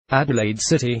Adelaide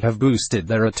City have boosted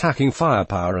their attacking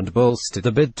firepower and bolstered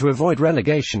the bid to avoid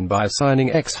relegation by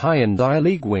signing ex-Hyundai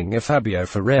League winger Fabio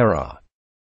Ferreira.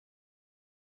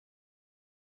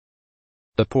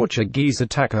 The Portuguese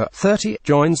attacker, 30,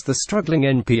 joins the struggling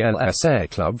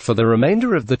NPLSA club for the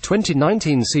remainder of the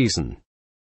 2019 season.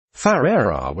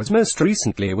 Ferreira was most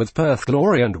recently with Perth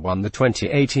Glory and won the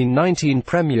 2018-19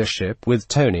 Premiership with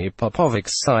Tony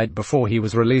Popovic's side before he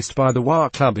was released by the WA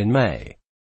club in May.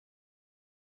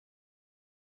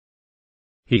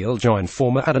 He'll join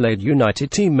former Adelaide United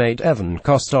teammate Evan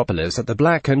Costopoulos at the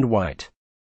Black and White.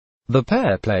 The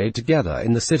pair played together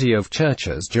in the city of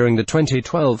Churches during the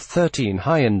 2012-13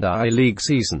 Hyundai League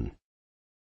season.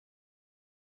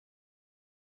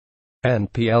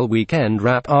 NPL weekend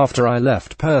wrap: after I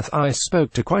left Perth, I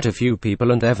spoke to quite a few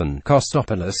people and Evan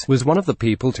Costopoulos was one of the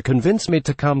people to convince me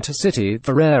to come to City,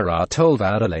 Ferreira told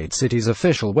Adelaide City's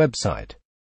official website.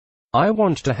 I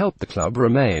want to help the club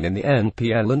remain in the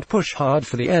NPL and push hard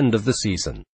for the end of the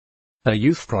season. A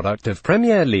youth product of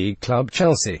Premier League club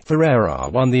Chelsea, Ferreira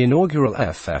won the inaugural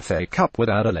FFA Cup with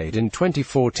Adelaide in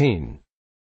 2014.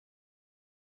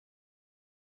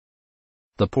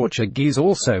 The Portuguese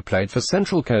also played for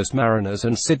Central Coast Mariners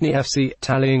and Sydney FC,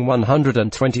 tallying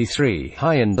 123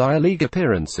 Hyundai League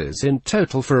appearances in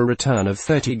total for a return of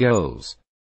 30 goals.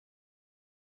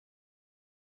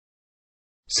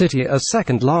 City are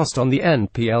second last on the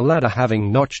NPL ladder,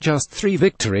 having notched just 3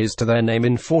 victories to their name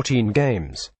in 14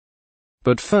 games.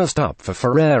 But first up for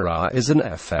Ferreira is an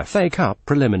FFA Cup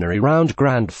preliminary round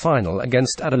grand final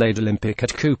against Adelaide Olympic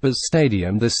at Coopers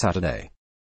Stadium this Saturday.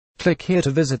 Click here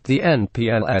to visit the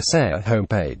NPLSA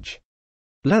homepage.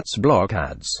 Let's block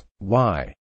ads. Why?